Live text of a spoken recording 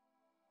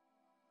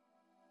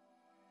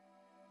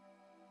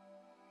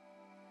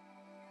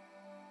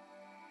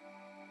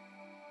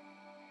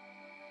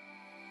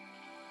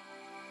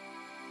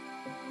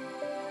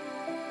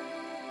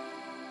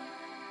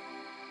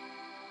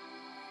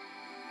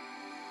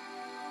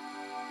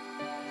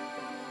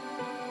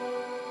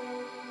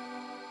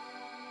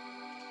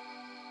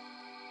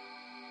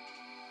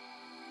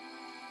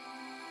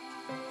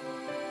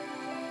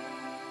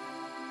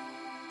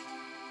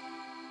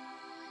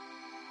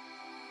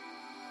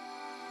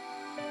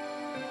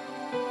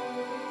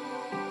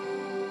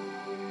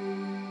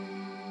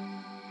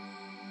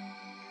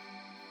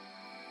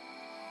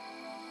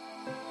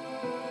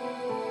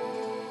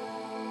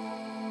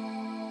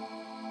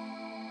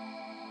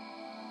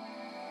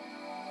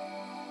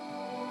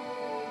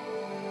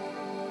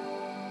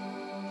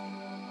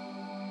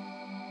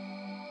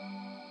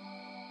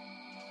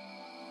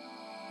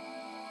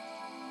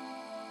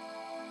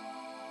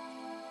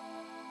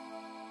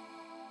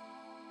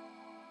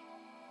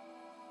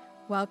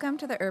Welcome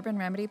to the Urban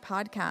Remedy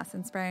Podcast,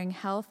 inspiring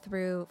health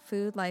through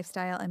food,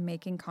 lifestyle, and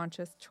making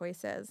conscious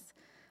choices.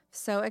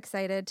 So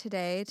excited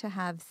today to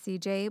have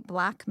CJ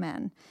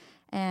Blackman.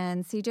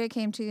 And CJ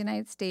came to the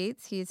United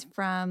States. He's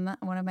from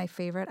one of my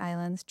favorite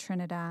islands,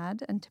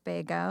 Trinidad and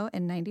Tobago,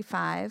 in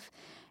 '95.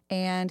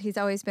 And he's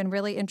always been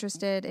really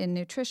interested in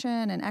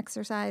nutrition and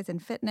exercise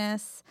and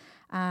fitness.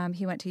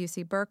 He went to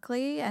UC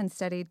Berkeley and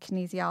studied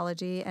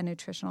kinesiology and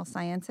nutritional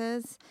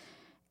sciences.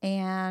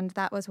 And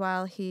that was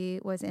while he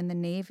was in the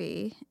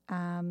Navy,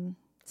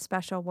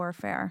 special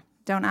warfare.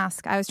 Don't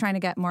ask. I was trying to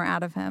get more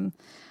out of him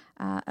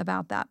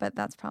about that, but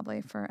that's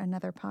probably for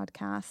another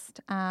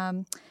podcast.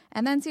 And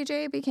then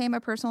CJ became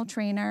a personal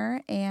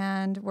trainer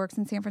and works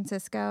in San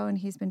Francisco, and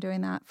he's been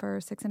doing that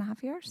for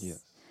 6.5 years.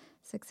 Yes.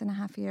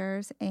 6.5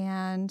 years.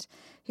 And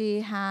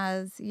he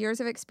has years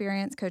of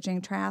experience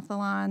coaching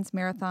triathlons,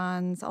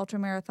 marathons,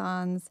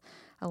 ultramarathons,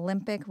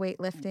 Olympic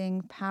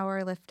weightlifting,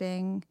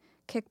 powerlifting,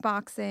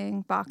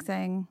 kickboxing,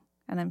 boxing,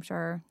 and I'm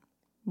sure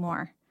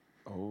more.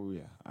 Oh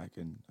yeah, I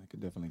can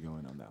definitely go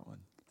in on that one.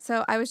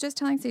 So I was just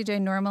telling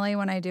CJ, normally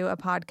when I do a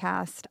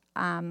podcast,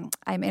 I'm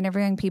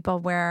interviewing people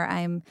where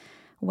I'm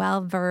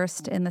well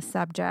versed in the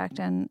subject,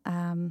 and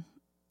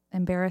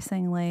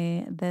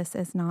embarrassingly, this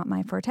is not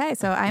my forte.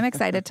 So I'm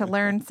excited to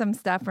learn some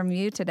stuff from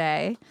you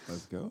today.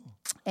 Let's go.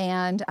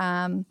 And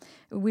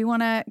we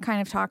want to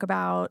kind of talk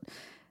about,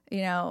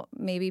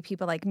 maybe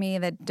people like me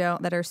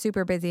that are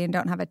super busy and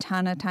don't have a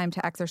ton of time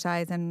to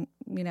exercise. And,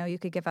 you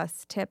could give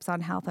us tips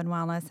on health and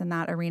wellness in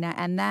that arena.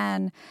 And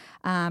then,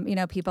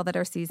 people that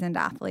are seasoned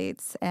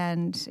athletes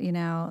and,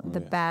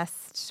 the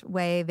best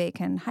way they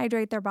can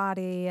hydrate their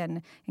body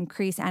and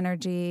increase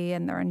energy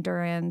and their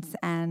endurance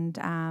and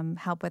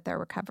help with their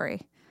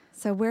recovery.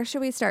 So where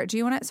should we start?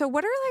 So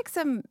what are like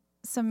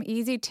some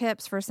easy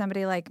tips for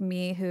somebody like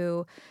me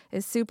who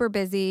is super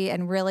busy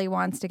and really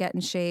wants to get in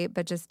shape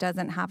but just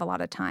doesn't have a lot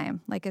of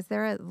time? Like, is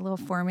there a little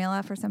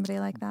formula for somebody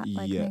like that?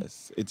 Like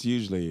yes. me? It's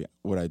usually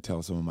what I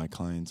tell some of my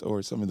clients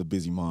or some of the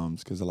busy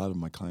moms, because a lot of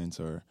my clients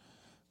are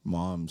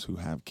moms who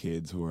have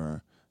kids who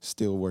are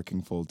still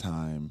working full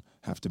time,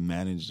 have to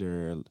manage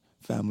their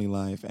family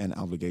life and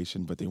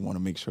obligation, but they want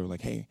to make sure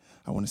like, hey,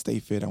 I want to stay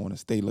fit. I want to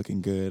stay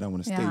looking good. I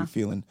want to stay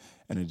feeling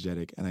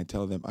energetic. And I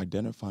tell them,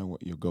 identify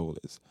what your goal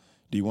is.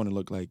 Do you want to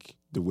look like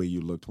the way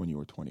you looked when you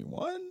were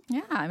 21?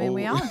 Yeah, I mean,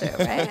 we all do,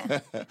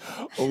 right?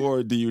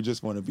 Or do you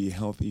just want to be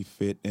healthy,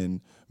 fit, and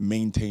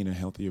maintain a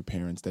healthier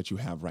appearance that you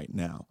have right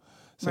now?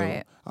 So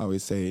right. I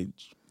always say,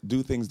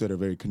 do things that are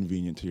very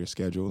convenient to your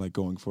schedule, like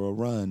going for a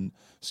run,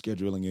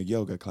 scheduling a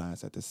yoga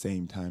class at the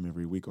same time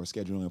every week, or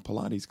scheduling a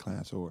Pilates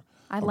class, or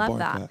I a love bar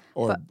that. class.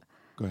 Or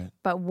go ahead.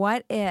 But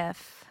what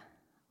if,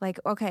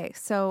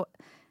 so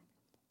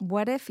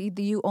what if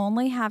you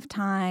only have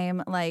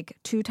time like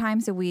 2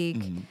 times a week?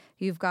 Mm-hmm.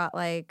 You've got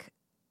like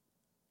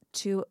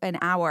an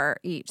hour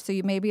each. So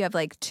you maybe have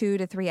like 2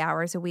 to 3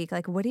 hours a week.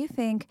 Like, what do you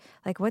think?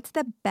 Like, what's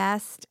the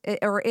best,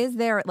 or is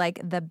there like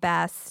the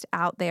best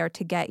out there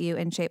to get you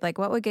in shape? Like,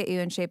 what would get you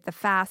in shape the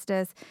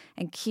fastest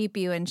and keep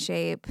you in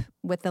shape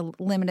with the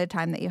limited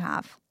time that you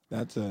have?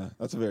 That's a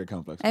very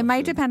complex It question.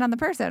 might depend on the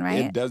person,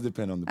 right? It does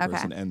depend on the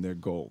person and their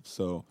goals.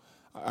 So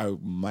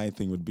my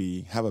thing would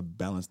be have a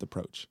balanced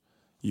approach.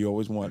 You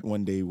always want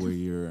one day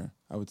where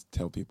I would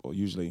tell people,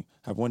 usually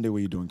have one day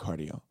where you're doing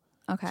cardio.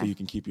 Okay. So you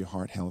can keep your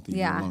heart healthy,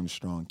 your lungs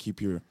strong,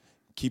 keep your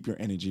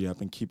energy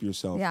up, and keep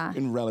yourself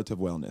in relative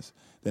wellness.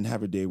 Then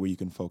have a day where you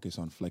can focus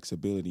on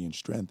flexibility and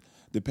strength,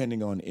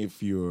 depending on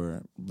if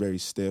you're very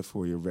stiff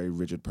or you're a very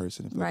rigid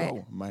person. If like,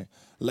 oh, my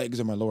legs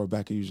and my lower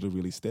back are usually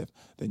really stiff,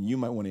 then you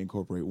might want to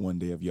incorporate one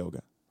day of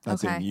yoga.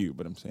 Not saying you,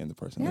 but I'm saying the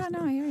person listening.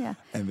 No, I hear you.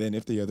 And then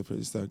if the other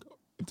person is like,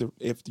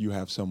 if you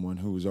have someone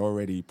who's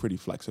already pretty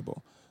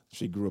flexible,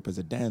 she grew up as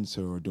a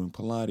dancer or doing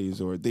Pilates,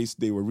 or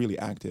they were really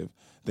active,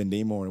 then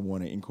they more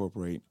want to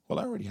incorporate, well,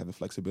 I already have the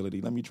flexibility.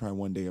 Let me try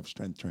one day of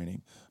strength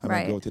training. I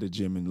might go to the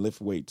gym and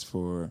lift weights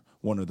for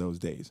one of those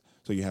days.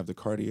 So you have the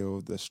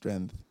cardio, the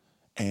strength,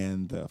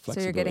 and the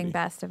flexibility. So you're getting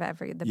best of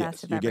everything.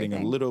 You're getting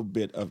a little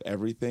bit of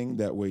everything.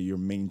 That way you're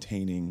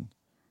maintaining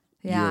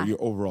your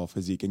overall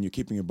physique, and you're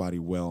keeping your body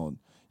well.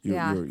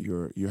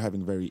 You're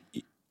having very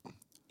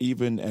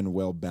even and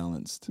well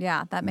balanced.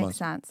 Yeah, that makes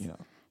sense.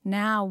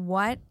 Now,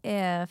 what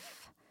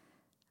if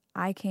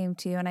I came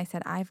to you and I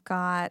said, I've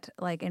got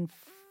like in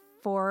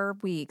 4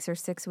 weeks or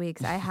 6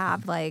 weeks, I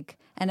have like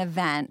an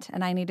event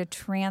and I need to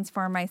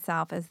transform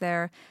myself. Is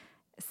there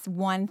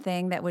one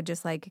thing that would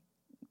just like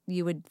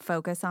you would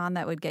focus on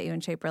that would get you in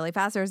shape really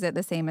fast, or is it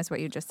the same as what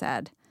you just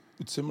said?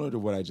 It's similar to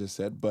what I just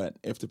said, but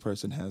if the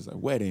person has a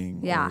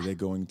wedding or they're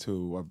going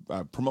to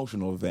a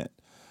promotional event,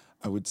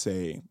 I would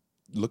say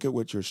look at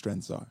what your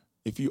strengths are.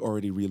 If you're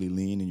already really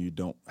lean and you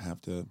don't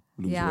have to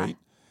lose weight,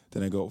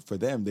 then I go, for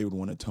them, they would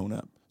want to tone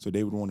up. So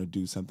they would want to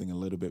do something a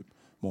little bit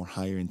more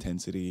higher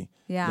intensity,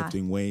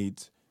 lifting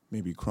weights,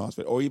 maybe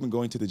CrossFit, or even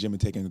going to the gym and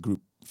taking a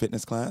group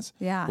fitness class.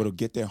 Yeah. But it'll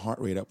get their heart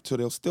rate up. So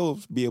they'll still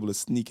be able to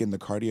sneak in the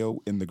cardio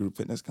in the group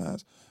fitness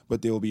class,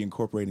 but they'll be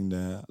incorporating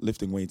the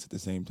lifting weights at the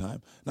same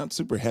time. Not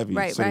super heavy,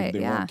 so they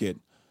won't get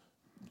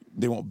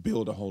they won't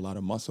build a whole lot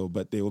of muscle,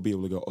 but they will be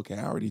able to go, okay,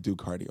 I already do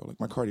cardio. Like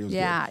my cardio is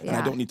good, and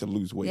I don't need to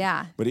lose weight.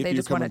 Yeah, but if they you're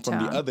just wanna coming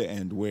from the tone. other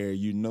end where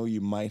you know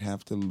you might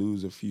have to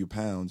lose a few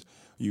pounds,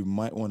 you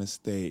might want to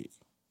stay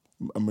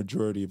a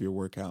majority of your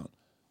workout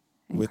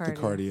with the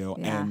cardio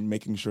and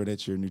making sure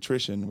that your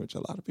nutrition, which a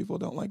lot of people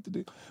don't like to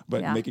do,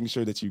 but making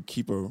sure that you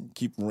keep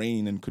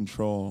reign and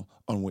control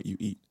on what you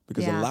eat,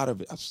 because a lot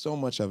of it, so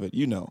much of it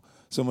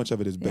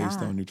is based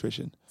on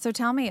nutrition. So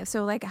tell me,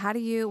 like, how do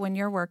you, when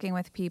you're working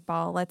with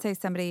people, let's say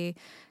somebody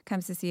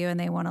comes to see you and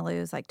they want to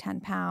lose like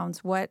 10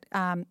 pounds, what,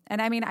 and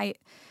I mean, I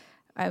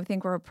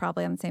think we're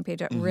probably on the same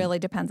page. It really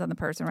depends on the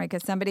person, right?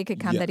 Because somebody could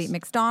come that eat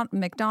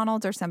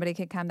McDonald's, or somebody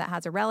could come that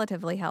has a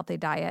relatively healthy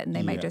diet, and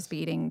they might just be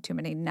eating too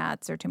many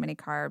nuts or too many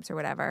carbs or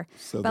whatever.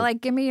 So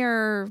but give me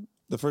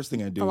the first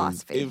thing I do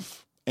philosophy. Is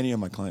if any of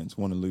my clients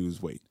want to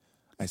lose weight,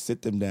 I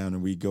sit them down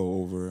and we go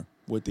over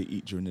what they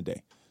eat during the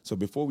day. So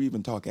before we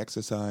even talk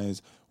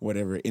exercise,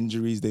 whatever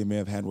injuries they may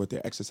have had, what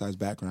their exercise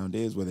background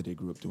is, whether they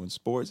grew up doing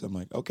sports, I'm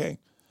like, okay,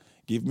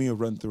 give me a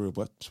run through of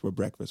what's for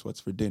breakfast,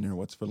 what's for dinner,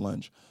 what's for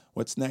lunch,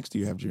 what snacks do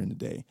you have during the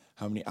day,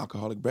 how many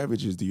alcoholic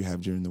beverages do you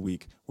have during the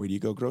week, where do you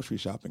go grocery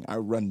shopping? I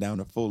run down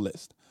a full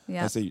list.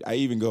 Yeah. I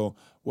even go,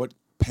 what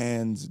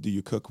pans do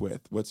you cook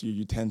with? What's your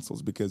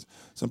utensils? Because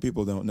some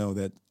people don't know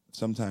that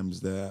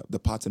sometimes the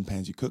pots and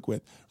pans you cook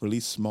with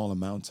release small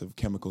amounts of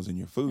chemicals in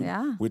your food,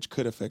 which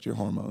could affect your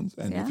hormones.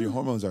 And if your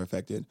hormones are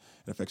affected,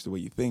 it affects the way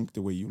you think,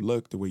 the way you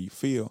look, the way you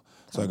feel.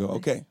 Totally. So I go,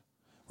 okay,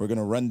 we're going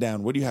to run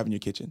down. What do you have in your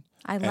kitchen?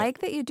 I like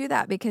that you do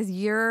that, because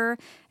you're,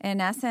 in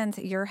essence,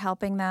 you're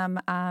helping them,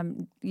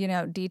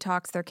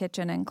 detox their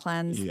kitchen and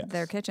cleanse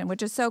their kitchen,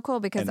 which is so cool,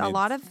 because a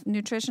lot of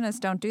nutritionists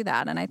don't do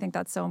that. And I think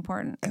that's so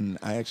important. And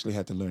I actually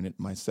had to learn it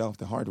myself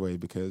the hard way,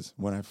 because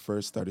when I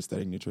first started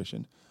studying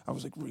nutrition, I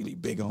was like really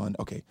big on,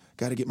 okay,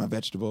 got to get my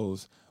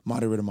vegetables,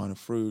 moderate amount of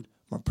fruit,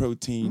 my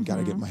protein, got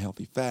to get my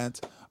healthy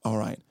fats. All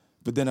right.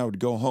 But then I would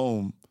go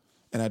home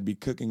and I'd be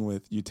cooking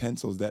with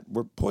utensils that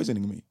were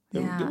poisoning me.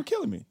 They were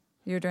killing me.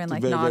 You were doing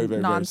like very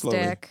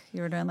non-stick.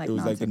 You were doing like it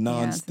was like the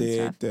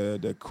non-stick,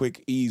 the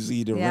quick,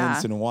 easy to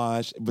rinse and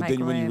wash. But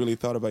then when you really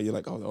thought about it, you're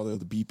like, all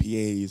the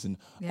BPAs and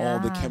all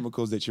the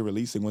chemicals that you're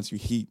releasing once you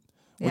heat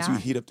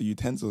up the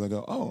utensils. I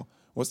go, oh,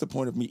 what's the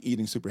point of me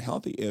eating super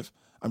healthy if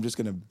I'm just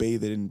going to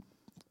bathe it in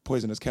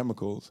poisonous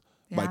chemicals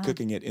by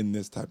cooking it in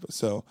this type of...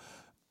 So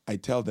I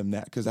tell them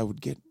that, because I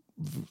would get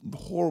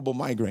horrible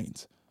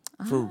migraines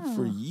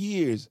for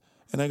years.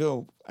 And I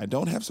go, I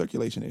don't have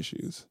circulation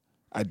issues.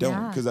 I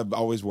don't, because I've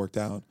always worked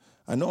out.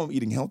 I know I'm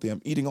eating healthy.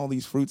 I'm eating all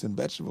these fruits and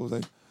vegetables.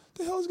 Like, what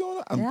the hell is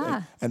going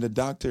on? And the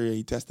doctor,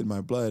 he tested my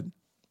blood.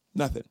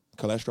 Nothing.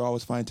 Cholesterol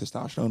was fine.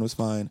 Testosterone was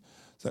fine.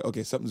 It's like,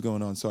 okay, something's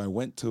going on. So I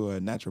went to a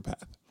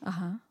naturopath.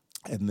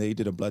 And they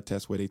did a blood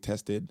test where they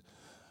tested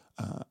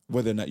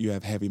whether or not you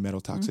have heavy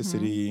metal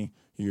toxicity,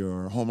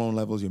 your hormone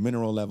levels, your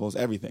mineral levels,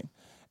 everything.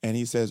 And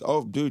he says,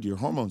 oh, dude, your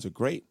hormones are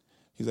great.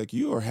 He's like,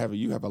 you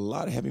have a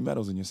lot of heavy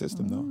metals in your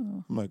system,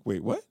 though. I'm like,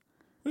 wait, what?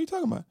 What are you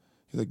talking about?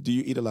 He's like, do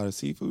you eat a lot of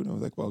seafood? And I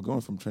was like, well,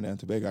 going from Trinidad and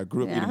Tobago, I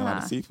grew up eating a lot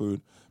of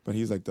seafood. But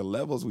he's like, the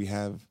levels we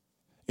have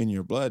in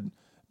your blood,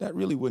 that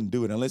really wouldn't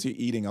do it unless you're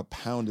eating a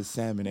pound of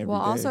salmon every day.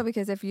 Well, also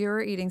because if you're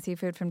eating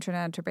seafood from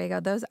Trinidad and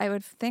Tobago, I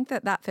would think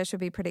that fish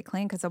would be pretty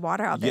clean, because the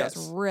water out there is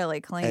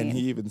really clean. And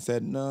he even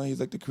said, no, he's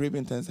like, the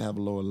Caribbean tends to have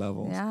lower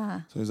levels.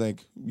 Yeah. So he's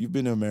like, you've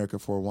been to America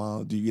for a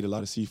while. Do you eat a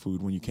lot of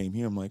seafood when you came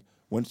here? I'm like,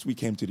 once we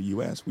came to the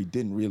U.S., we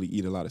didn't really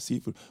eat a lot of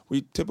seafood.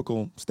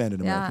 Typical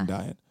standard American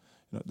diet,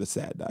 the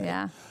sad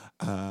diet.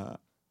 Yeah.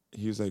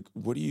 He was like,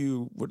 what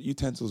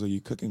utensils are you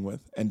cooking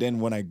with? And then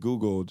when I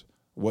Googled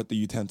what the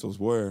utensils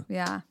were,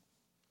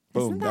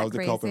 boom, that was crazy?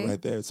 The culprit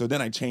right there. So then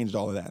I changed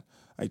all of that.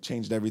 I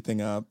changed everything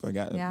up. I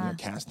got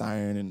cast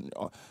iron,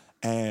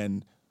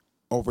 and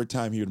over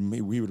time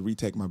we would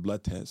retake my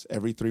blood test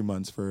every 3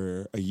 months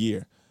for a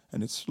year,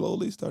 and it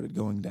slowly started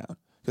going down.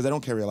 Because I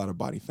don't carry a lot of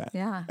body fat.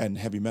 Yeah. And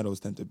heavy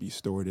metals tend to be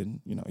stored in,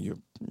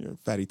 your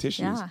fatty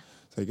tissues. Yeah.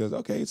 So he goes,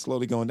 okay, it's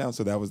slowly going down.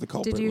 So that was the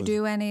culprit. Did you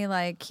do any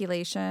like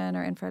chelation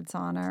or infrared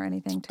sauna or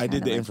anything? I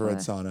did the infrared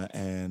sauna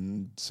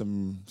and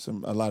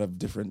a lot of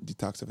different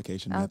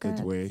detoxification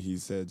methods where he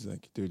said,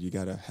 like, dude, you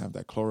got to have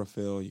that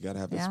chlorophyll. You got to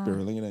have the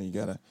spirulina. You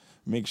got to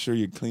make sure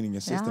you're cleaning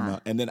your system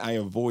out. And then I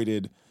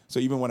avoided, so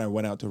even when I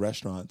went out to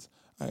restaurants,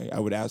 I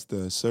would ask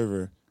the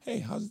server, hey,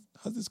 how's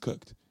this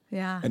cooked?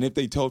 Yeah. And if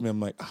they told me, I'm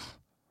like,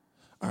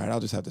 all right,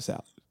 I'll just have the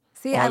salad.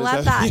 See, I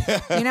love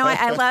that. You know,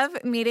 I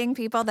love meeting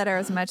people that are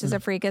as much as a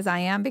freak as I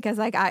am, because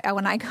like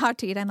when I go out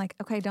to eat, I'm like,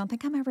 okay, don't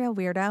think I'm a real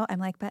weirdo. I'm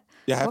like, but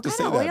what kind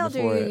of oil do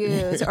you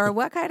use? Or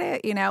what kind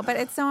of, but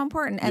it's so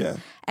important.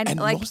 And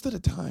like most of the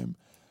time,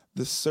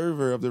 the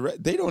server of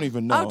they don't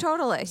even know. Oh,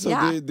 totally.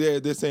 So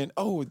they're saying,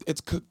 oh, it's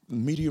cooked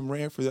medium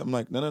rare for them. I'm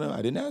like, no, I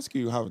didn't ask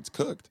you how it's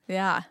cooked.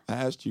 Yeah. I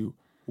asked you,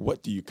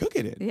 what do you cook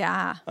it in?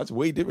 Yeah. That's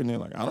way different. They're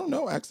like, I don't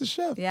know. Ask the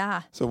chef.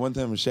 Yeah. So one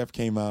time a chef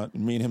came out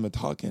and me and him were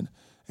talking,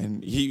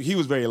 and he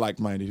was very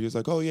like-minded. He was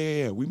like, oh,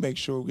 yeah. We make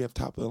sure we have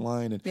top of the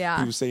line. And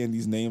he was saying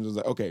these names. I was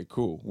like, okay,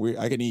 cool.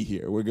 I can eat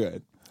here. We're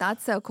good.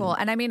 That's so cool.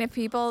 And I mean,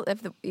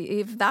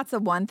 if that's the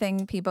one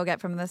thing people get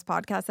from this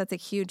podcast, that's a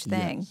huge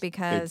thing Yes.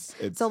 because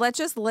It's- so let's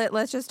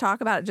just talk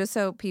about it just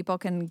so people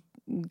can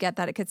get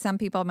that, because some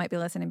people might be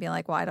listening and be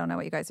like, well, I don't know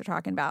what you guys are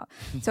talking about.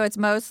 So it's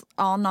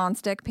all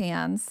nonstick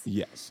pans.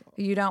 Yes.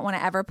 You don't want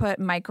to ever put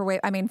microwave.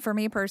 I mean, for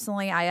me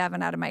personally, I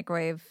haven't had a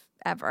microwave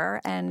ever,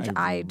 and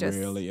I just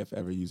rarely, if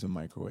ever, use a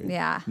microwave.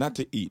 Yeah. Not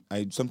to eat.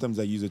 Sometimes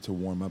I use it to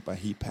warm up a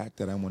heat pack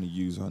that I want to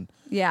use on.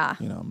 yeah.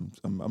 You know,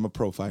 I'm a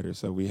pro fighter,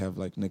 so we have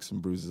like nicks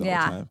and bruises all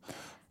Yeah. the time.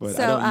 But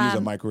So, I don't use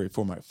a microwave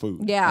for my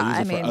food. yeah, I use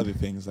it I for mean- other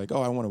things like,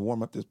 I want to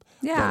warm up this.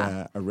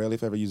 Yeah. But I rarely,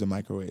 if ever, use a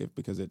microwave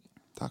because it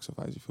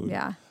toxifies your food.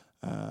 Yeah.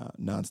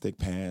 Non-stick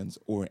pans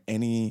or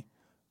any.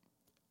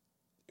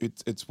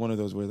 It's one of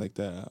those where like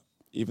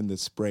even the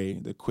spray,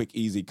 the quick,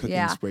 easy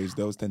cooking sprays,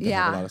 those tend to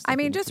have a lot of stuff I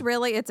mean, in it just too.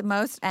 really, it's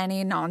most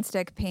any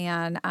nonstick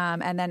pan,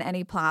 and then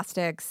any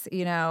plastics.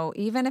 You know,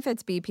 even if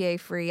it's BPA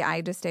free,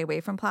 I just stay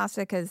away from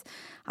plastic because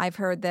I've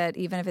heard that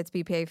even if it's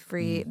BPA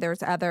free,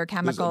 there's other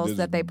chemicals there's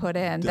that they put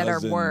in that are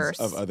dozens worse.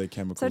 of other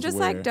chemicals. So just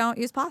where, like don't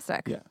use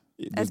plastic. Yeah.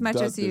 As There's much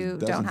as you there's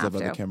don't dozens have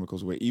of other to.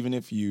 chemicals where even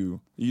if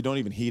you don't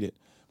even heat it,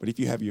 but if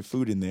you have your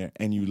food in there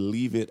and you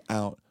leave it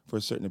out for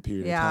a certain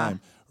period Yeah. of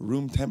time,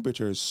 room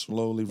temperature is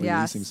slowly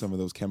releasing Yes. some of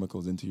those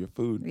chemicals into your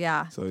food.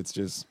 Yeah. So it's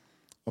just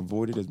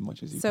avoid it as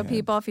much as you So can.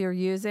 people, if you're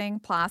using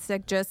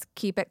plastic, just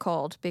keep it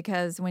cold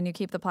because when you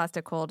keep the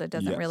plastic cold, it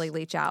doesn't Yes. really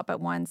leach out. But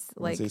once,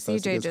 like it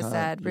starts to CJ get just hot,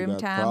 said, you room got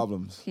temp,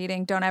 problems.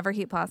 heating, don't ever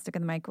heat plastic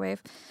in the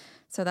microwave.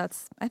 So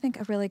that's, I think,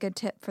 a really good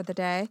tip for the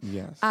day.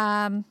 Yes.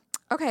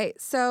 Okay,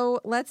 so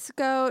let's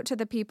go to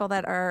the people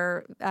that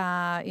are,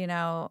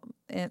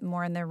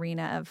 more in the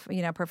arena of,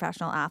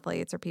 professional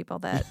athletes or people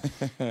that,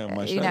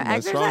 My strong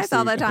exercise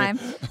all the suit.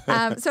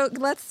 time. So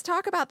let's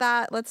talk about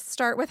that. Let's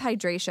start with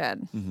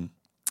hydration. Mm-hmm.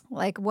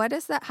 Like, what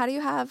is that? How do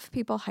you have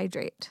people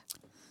hydrate?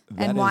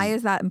 That And why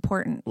is that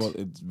important? Well,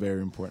 it's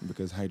very important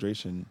because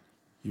hydration,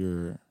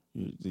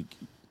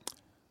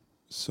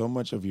 so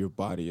much of your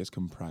body is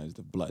comprised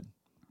of blood,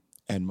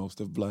 and most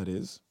of blood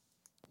is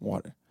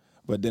water.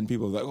 But then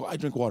people are like, I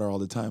drink water all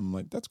the time. I'm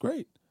like, that's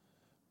great.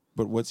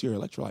 But what's your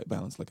electrolyte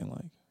balance looking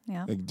like?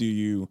 Yeah. Like,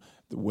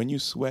 when you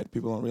sweat,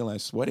 people don't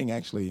realize sweating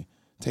actually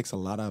takes a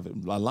lot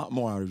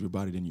more out of your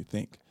body than you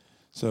think.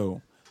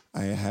 So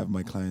I have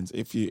my clients,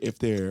 if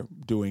they're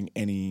doing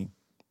any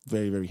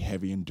very, very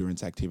heavy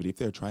endurance activity, if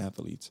they're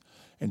triathletes,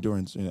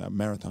 endurance,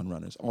 marathon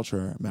runners,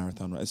 ultra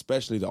marathon runners,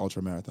 especially the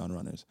ultra marathon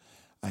runners,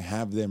 I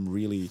have them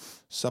really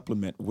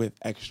supplement with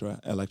extra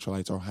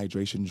electrolytes or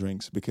hydration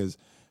drinks because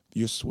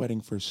you're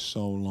sweating for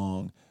so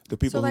long. The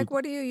people So, like,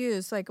 what do you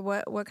use? Like,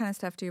 what kind of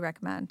stuff do you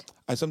recommend?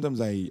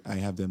 sometimes I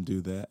have them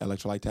do the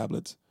electrolyte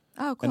tablets.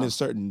 Oh, cool. And there's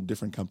certain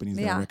different companies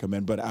that Yeah. I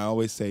recommend, but I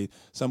always say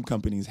some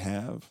companies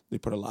they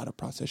put a lot of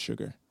processed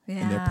sugar in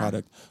their Yeah.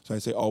 product. So I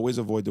say always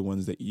avoid the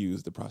ones that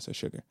use the processed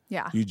sugar.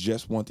 Yeah. You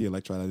just want the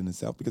electrolyte in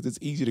itself because it's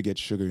easy to get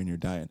sugar in your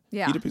diet.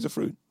 Yeah. Eat a piece of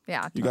fruit.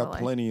 Yeah, You totally. got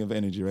plenty of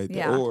energy right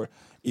there. Yeah. Or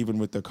even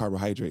with the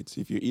carbohydrates.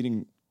 If you're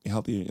eating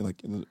healthy,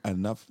 like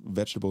enough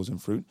vegetables and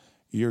fruit,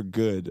 you're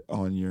good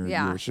on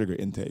your sugar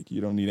intake.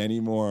 You don't need any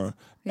more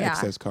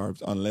excess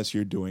carbs unless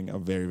you're doing a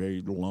very,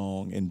 very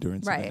long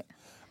endurance Right. event.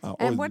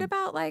 And what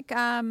about like,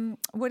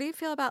 what do you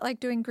feel about like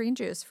doing green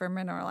juice for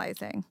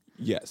mineralizing?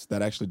 Yes,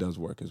 that actually does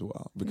work as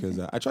well because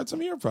I tried some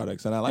of your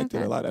products and I liked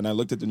it a lot. And I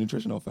looked at the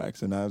nutritional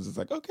facts and I was just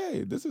like,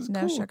 okay, this is No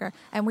cool. sugar.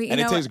 And And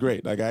it tastes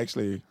great. Like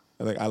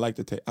I like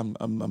the taste.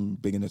 I'm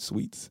big into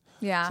sweets.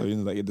 Yeah. So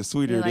like the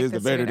sweeter You it like is, the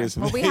better sweeter. it is. For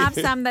Well, we me. have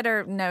some that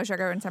are no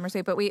sugar and some are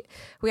sweet, but we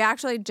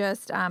actually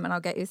just, and I'll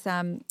get you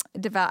some,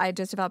 I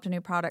just developed a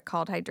new product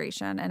called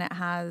Hydration, and it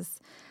has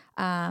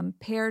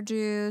pear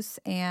juice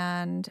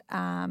and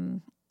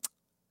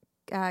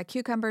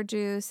cucumber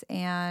juice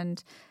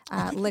and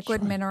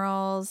liquid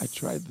minerals. I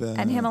tried the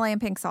and Himalayan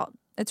pink salt.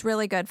 It's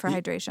really good for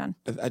hydration.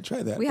 I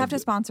tried that. We have to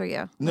sponsor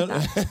you. No, no.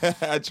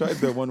 I tried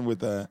the one with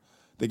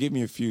they gave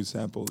me a few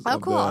samples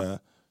of cool.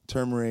 the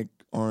turmeric,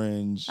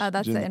 orange. Oh,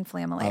 that's the ginger.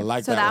 Inflamylate. I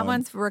like so that one.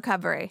 one's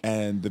recovery.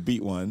 And the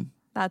beet one.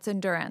 That's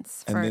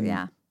endurance And for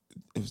then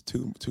it was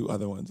two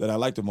other ones, and I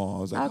liked them all. I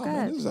was like, Oh,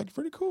 man, good. this is like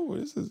pretty cool.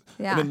 This is.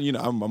 Yeah. And then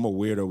I'm a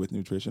weirdo with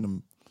nutrition.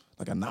 I'm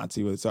like a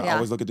Nazi with it, so I Yeah.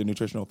 always look at the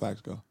nutritional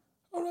facts. Go,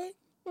 all right.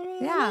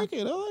 Yeah. I like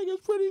it.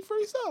 It's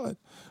pretty solid.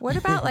 What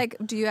about like?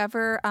 Do you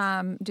ever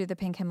do the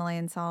pink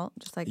Himalayan salt?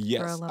 Just like throw a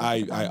Yes, little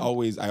I bit on it?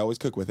 always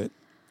cook with it.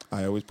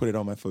 I always put it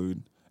on my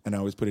food, and I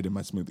always put it in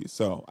my smoothies.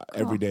 So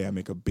every day I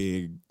make a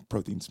big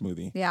protein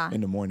smoothie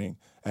in the morning,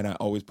 and I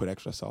always put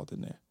extra salt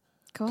in there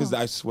Cool. because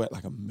I sweat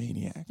like a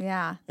maniac.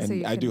 Yeah. And so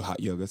you I can- do hot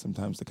yoga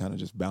sometimes to kind of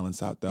just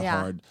balance out the Yeah.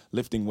 hard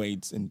lifting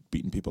weights and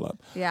beating people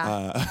up.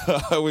 Yeah.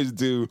 I always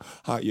do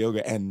hot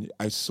yoga, and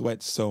I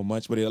sweat so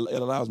much, but it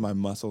allows my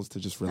muscles to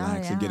just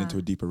relax and get yeah. into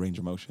a deeper range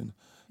of motion.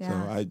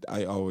 Yeah.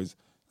 So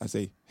I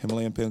say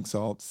Himalayan pink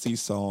salt, sea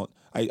salt.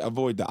 I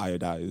avoid the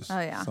iodized Oh,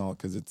 yeah. salt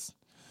because it's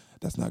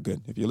that's not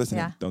good. If you're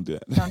listening, don't do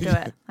that. Don't do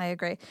it. I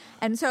agree.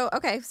 And so,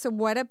 okay. So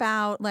what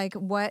about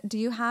what do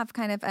you have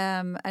kind of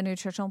a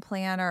nutritional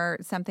plan or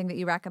something that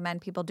you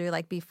recommend people do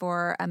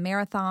before a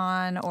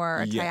marathon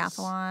or a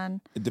triathlon?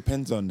 It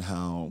depends on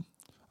how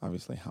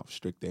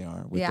strict they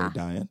are with their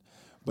diet,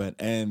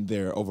 and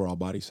their overall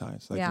body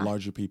size.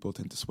 Larger people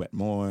tend to sweat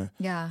more.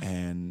 Yeah.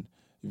 And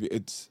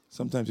it's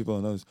sometimes people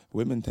don't notice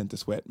women tend to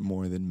sweat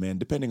more than men,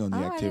 depending on the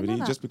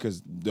activity, just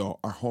because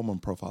our hormone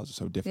profiles are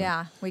so different.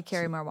 Yeah, we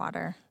carry more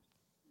water.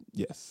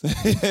 Yes.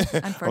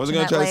 I wasn't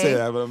going to try to say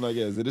that, but I'm like,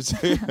 yes, it is.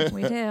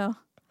 We do.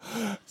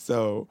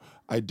 So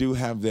I do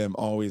have them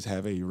always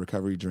have a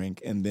recovery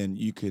drink, and then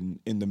you can,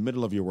 in the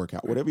middle of your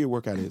workout, whatever your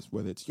workout is,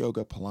 whether it's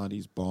yoga,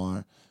 Pilates,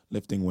 bar,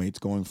 lifting weights,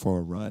 going for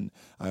a run,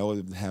 I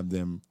always have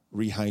them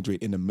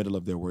rehydrate in the middle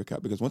of their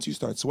workout, because once you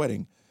start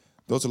sweating,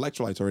 those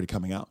electrolytes are already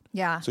coming out.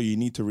 Yeah. So you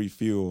need to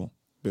refuel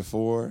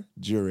before,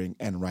 during,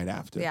 and right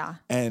after. Yeah.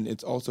 And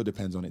it also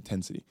depends on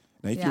intensity.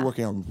 Now, if you're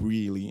working out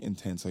really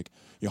intense, like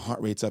your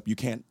heart rate's up, you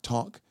can't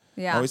talk.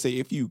 Yeah. I always say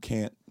if you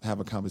can't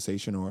have a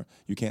conversation or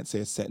you can't say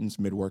a sentence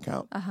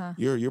mid-workout,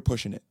 you're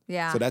pushing it.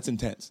 Yeah. So that's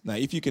intense. Now,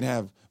 if you can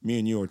have me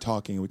and you are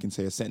talking and we can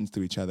say a sentence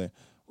to each other.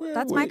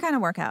 That's my kind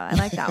of workout. I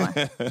like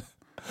that one.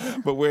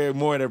 But we're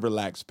more at a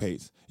relaxed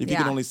pace. If you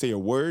can only say a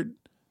word,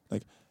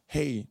 like,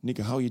 hey,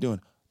 Nika, how are you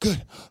doing?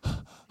 Good.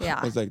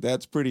 Yeah. It's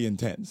that's pretty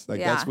intense.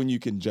 That's when you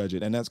can judge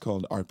it. And that's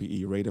called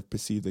RPE, rate of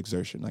perceived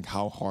exertion,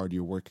 how hard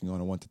you're working on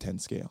a 1 to 10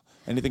 scale.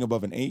 Anything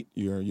above an 8,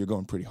 you're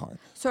going pretty hard.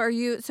 So are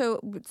you, so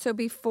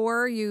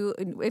before you,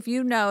 if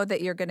you know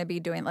that you're going to be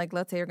doing,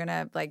 let's say you're going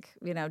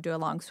to, do a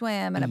long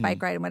swim and a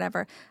bike ride and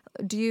whatever,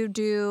 do you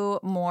do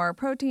more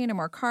protein or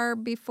more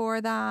carb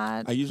before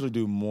that? I usually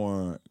do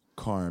more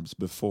carbs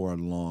before a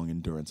long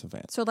endurance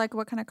event. So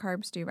what kind of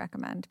carbs do you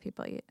recommend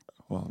people eat?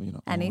 Well,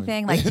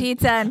 anything like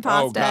pizza and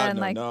pasta God,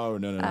 and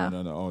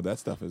no. Oh, that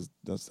stuff is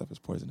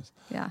poisonous.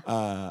 Yeah.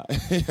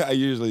 I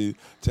usually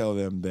tell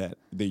them that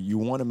you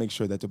want to make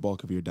sure that the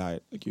bulk of your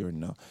diet, you already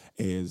know,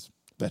 is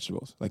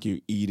vegetables. You're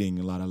eating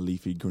a lot of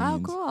leafy greens.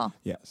 Oh, cool.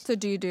 Yes. So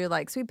do you do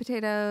sweet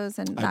potatoes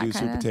and that I do kind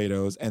sweet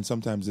potatoes, and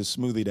sometimes the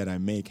smoothie that I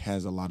make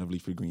has a lot of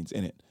leafy greens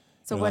in it.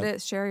 So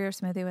share your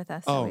smoothie with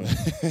us.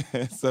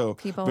 So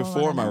people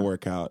before my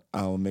workout,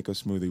 I'll make a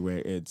smoothie where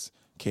it's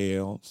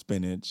kale,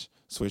 spinach,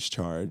 Swiss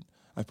chard.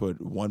 I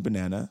put 1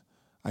 banana.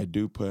 I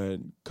do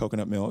put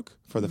coconut milk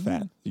for the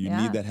fat. You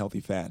need that healthy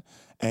fat,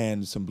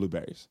 and some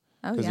blueberries.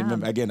 Oh, Because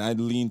remember, again, I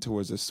lean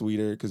towards a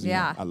sweeter because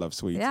I love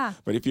sweets. Yeah.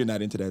 But if you're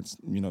not into that,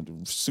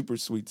 super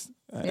sweets,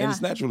 and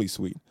it's naturally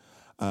sweet,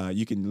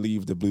 you can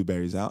leave the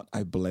blueberries out.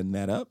 I blend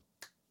that up,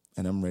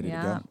 and I'm ready to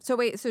go. So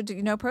wait, do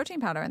you know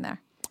protein powder in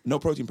there? No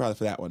protein powder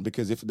for that one,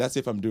 because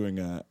if I'm doing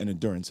an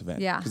endurance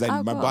event. Yeah. Because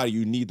my body,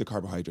 you need the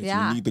carbohydrates.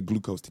 Yeah. You need the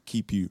glucose to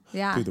keep you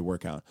through the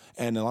workout.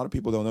 And a lot of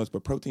people don't know this,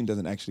 but protein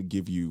doesn't actually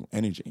give you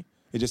energy.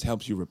 It just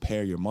helps you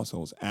repair your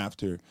muscles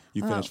after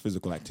you finish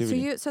physical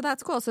activity. So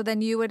that's cool. So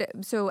then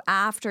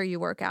after you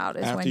work out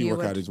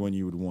is when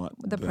you would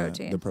want the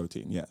protein. The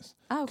protein, yes.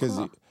 Oh, Because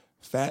cool.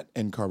 fat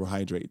and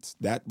carbohydrates,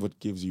 that's what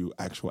gives you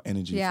actual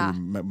energy through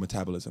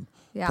metabolism.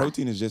 Yeah.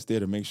 Protein is just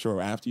there to make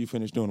sure after you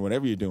finish doing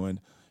whatever you're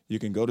doing, you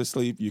can go to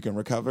sleep, you can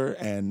recover,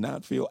 and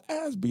not feel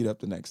as beat up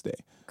the next day.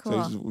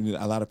 Cool. So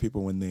a lot of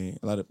people,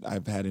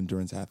 I've had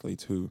endurance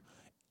athletes who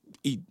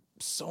eat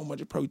so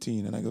much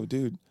protein, and I go,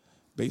 dude,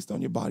 based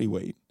on your body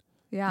weight,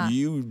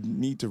 you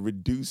need to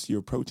reduce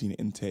your protein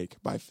intake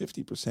by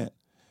 50%.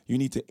 You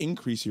need to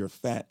increase your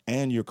fat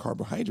and your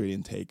carbohydrate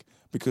intake,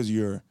 because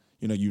you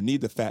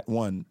need the fat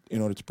one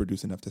in order to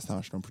produce enough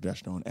testosterone,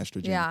 progesterone,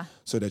 estrogen,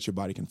 so that your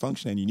body can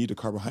function. And you need the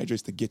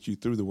carbohydrates to get you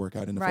through the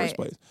workout in the first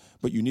place.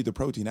 But you need the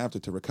protein after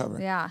to recover.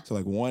 Yeah. So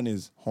one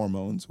is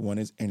hormones, one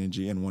is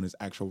energy, and one is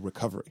actual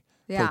recovery.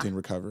 Yeah. Protein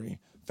recovery,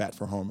 fat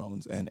for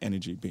hormones, and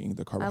energy being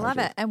the carbohydrate.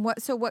 I love it.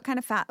 And what kind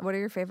of fat? What are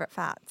your favorite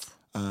fats?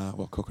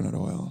 Coconut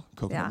oil,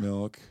 coconut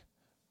milk.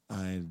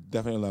 I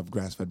definitely love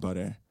grass-fed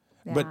butter.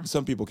 Yeah. But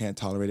some people can't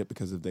tolerate it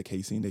because of the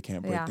casein. They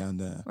can't break down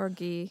the... Or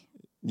ghee.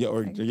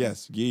 Yeah,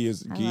 ghee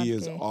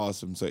is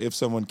awesome. So if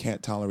someone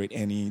can't tolerate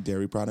any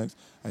dairy products,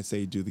 I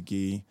say do the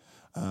ghee.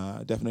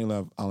 Definitely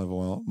love olive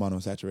oil,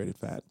 monosaturated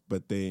fat.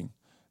 But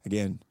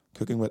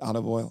cooking with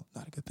olive oil,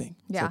 not a good thing.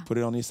 Yeah. So put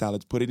it on your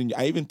salads. Put it in.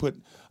 I even put.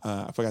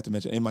 I forgot to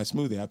mention in my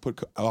smoothie. I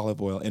put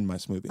olive oil in my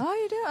smoothie. Oh,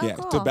 you do? Oh, yeah,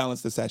 cool. to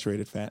balance the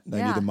saturated fat.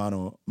 I need the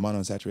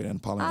monounsaturated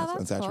and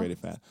polyunsaturated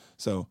fat.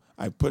 So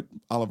I put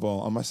olive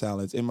oil on my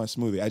salads in my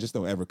smoothie. I just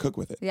don't ever cook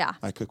with it. Yeah.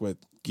 I cook with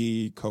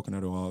ghee,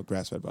 coconut oil,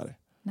 grass-fed butter.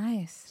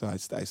 Nice. So I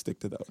stick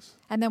to those.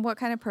 And then what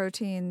kind of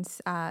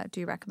proteins do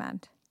you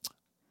recommend?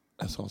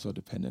 That's also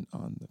dependent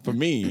on for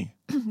me,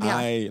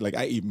 I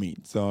eat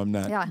meat. So I'm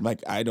not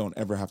I don't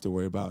ever have to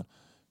worry about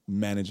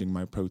managing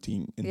my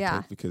protein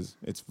intake because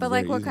it's But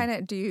very what easy. kind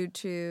of do you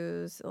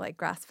choose,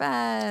 grass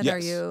fed? Yes. Are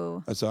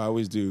you So I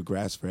always do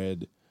grass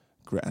fed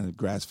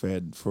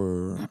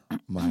for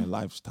my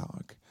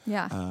livestock.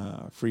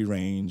 Yeah. Free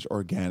range,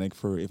 organic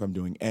for if I'm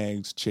doing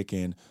eggs,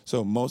 chicken. So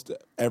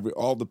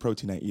all the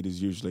protein I eat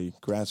is usually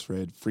grass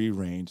fed, free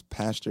range,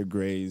 pasture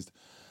grazed.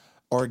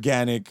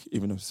 organic,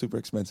 even though it's super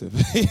expensive,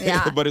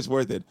 Yeah. but it's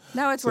worth it.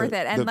 No, it's So worth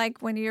it. And the- like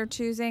when you're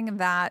choosing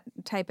that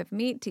type of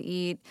meat to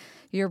eat,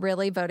 you're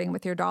really voting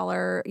with your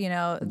dollar. You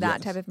know, that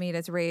Yes. type of meat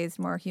is raised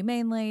more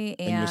humanely.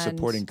 And you're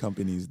supporting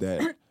companies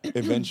that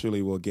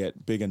eventually will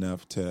get big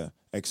enough to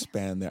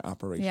expand their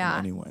operation Yeah.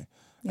 anyway.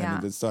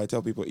 Yeah. And so I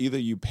tell people, either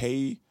you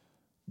pay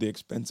the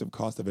expensive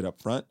cost of it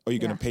up front, or you're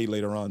going Yeah. to pay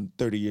later on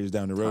 30 years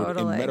down the road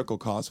Totally. in medical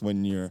costs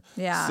when you're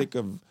Yeah. sick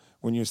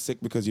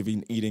because you've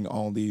been eating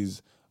all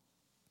these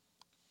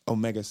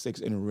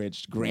omega-6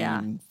 enriched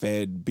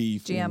grain-fed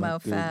beef, and, GMO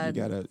like, dude,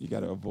 fed. You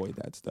gotta avoid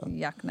that stuff.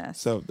 Yuckness.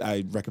 So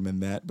I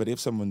recommend that. But if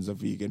someone's a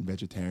vegan,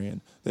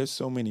 vegetarian, there's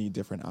so many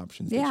different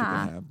options that you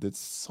Yeah. can have. There's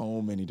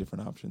so many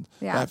different options.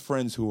 Yeah. I have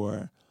friends who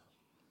are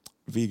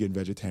vegan,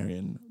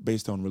 vegetarian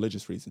based on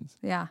religious reasons.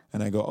 Yeah.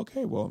 And I go,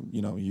 okay, well,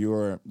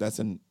 that's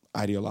an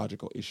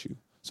ideological issue.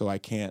 So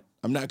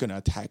I'm not going to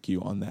attack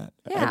you on that.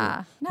 Yeah,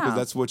 ever, no. because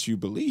that's what you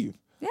believe.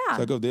 Yeah.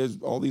 So I go, there's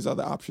all these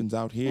other options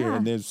out here. Yeah.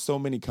 And there's so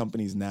many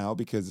companies now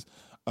because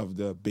of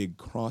the big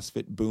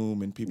CrossFit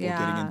boom and people Yeah.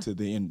 getting into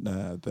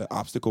the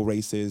obstacle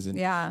races and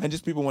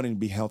just people wanting to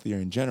be healthier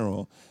in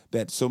general,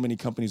 that so many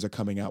companies are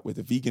coming out with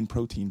vegan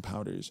protein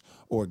powders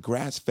or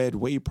grass-fed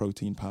whey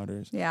protein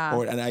powders. Yeah.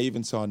 And I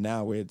even saw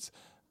now where it's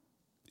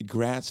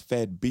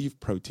grass-fed beef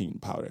protein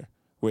powder.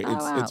 Where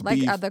it's like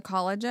beef, the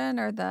collagen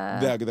or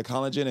the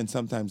collagen, and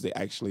sometimes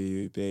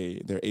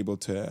they're able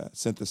to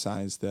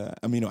synthesize the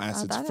amino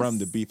acids that from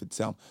is- the beef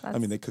itself. I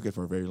mean, they cook it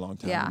for a very long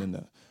time, Yeah. and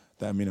then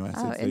the amino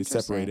acids they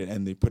interesting. separate it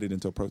and they put it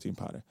into a protein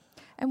powder.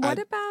 And what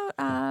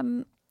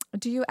about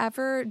do you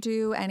ever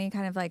do any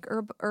kind of like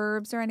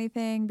herbs or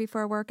anything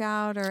before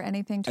workout or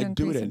anything to I do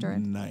increase it at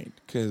endurance? night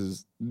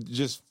because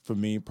just for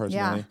me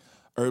personally,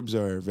 herbs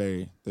are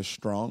they're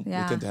strong.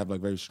 Yeah. They tend to have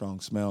like very strong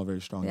smell, very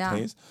strong Yeah.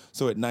 taste.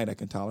 So at night I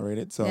can tolerate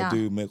it. So Yeah. I'll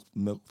do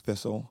milk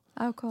thistle.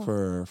 Oh, cool.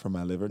 For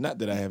my liver. Not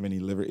that I have any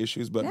liver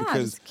issues, but Yeah,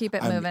 because just keep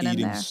it I'm moving in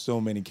eating there. so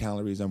many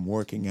calories, I'm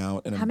working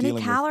out, and How I'm many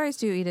dealing calories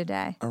do you eat a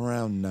day? with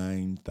around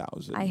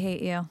 9,000. I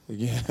hate you.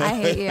 Yeah. I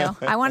hate you.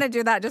 I want to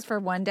do that just for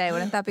one day.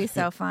 Wouldn't that be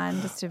so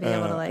fun just to be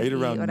able to like I eat eat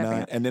around whatever?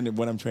 9, and then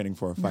when I'm training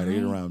for a fight, I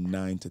eat around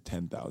 9 to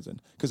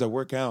 10,000. Because I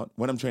work out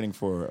when I'm training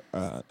for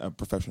a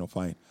professional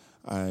fight.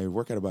 I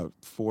work out about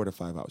 4 to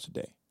 5 hours a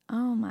day.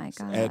 Oh my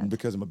God. And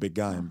because I'm a big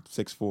guy, I'm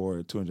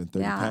 6'4",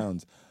 230 Yeah.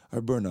 pounds, I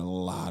burn a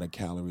lot of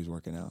calories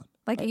working out.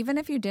 Like even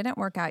if you didn't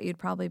work out, you'd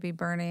probably be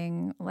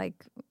burning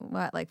like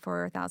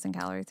 4,000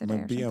 calories a day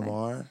My or something.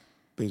 BMR,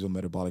 basal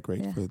metabolic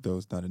rate, for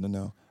those not in the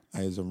know,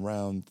 is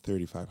around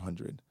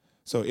 3,500.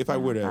 So if I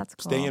were to that's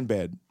stay cool. in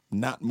bed,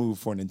 not move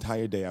for an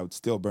entire day, I would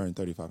still burn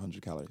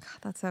 3,500 calories.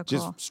 That's so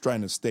cool. Just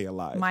trying to stay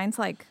alive. Mine's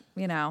like,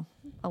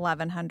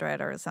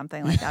 1,100 or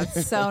something like that.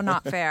 It's so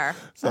not fair.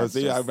 So That's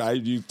see, just- I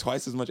use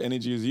twice as much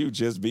energy as you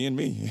just being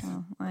me.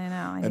 oh, I know.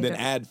 I And hate then it.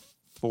 add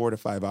 4 to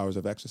 5 hours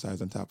of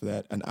exercise on top of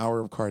that, an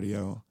hour of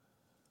cardio,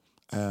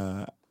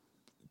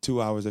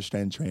 2 hours of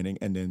strength training,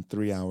 and then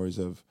 3 hours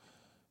of,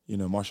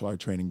 martial art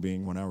training,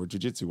 being 1 hour of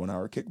jiu-jitsu, 1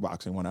 hour of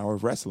kickboxing, 1 hour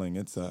of wrestling.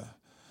 It's a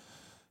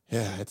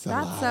lot. That's so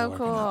of working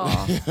cool.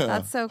 out.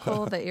 That's so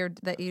cool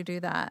that you do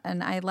that.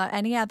 And I love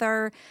any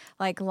other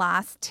like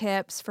last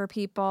tips for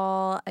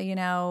people,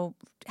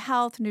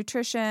 health,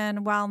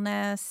 nutrition,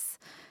 wellness,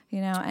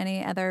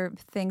 any other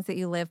things that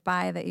you live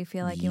by that you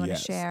feel like you want to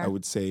Yes, share? I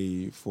would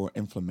say for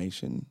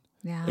inflammation.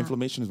 Yeah.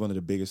 Inflammation is one of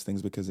the biggest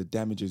things because it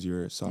damages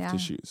your soft Yeah.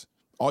 tissues,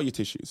 all your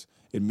tissues.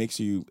 It makes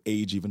you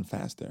age even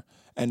faster.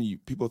 And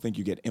people think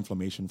you get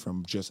inflammation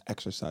from just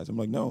exercise. I'm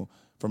like, no,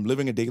 from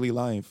living a daily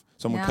life,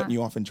 someone Yeah. cutting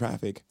you off in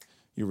traffic,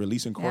 you're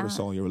releasing Yeah.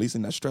 cortisol, you're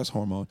releasing that stress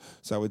hormone.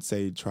 So I would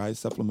say try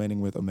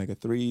supplementing with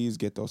omega-3s,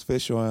 get those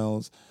fish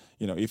oils.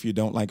 If you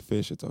don't like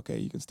fish, it's okay.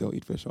 You can still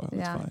eat fish oil. It's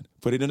Yeah. fine.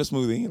 Put it in a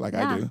smoothie like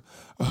I do.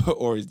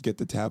 Or get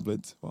the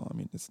tablets. Well, I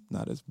mean, it's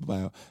not as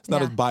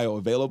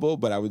bioavailable,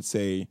 but I would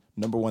say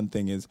number one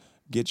thing is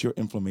get your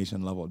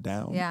inflammation level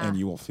down and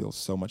you will feel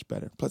so much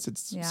better. Plus,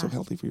 it's so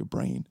healthy for your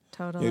brain.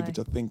 Totally. You're able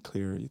to think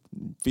clear. You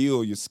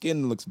feel your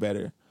skin looks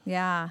better.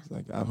 Yeah. It's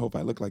like, I hope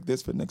I look like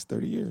this for the next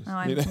 30 years. Oh,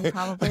 I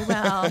probably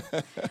will.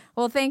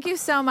 Well, thank you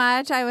so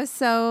much. I was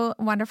so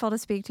wonderful to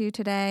speak to you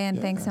today, and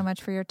thanks so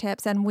much for your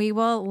tips. And we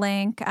will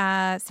link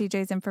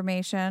CJ's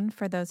information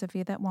for those of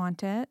you that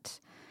want it.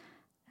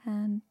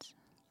 And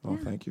Well,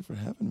 thank you for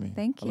having me.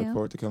 Thank I you. look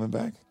forward to coming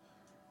back.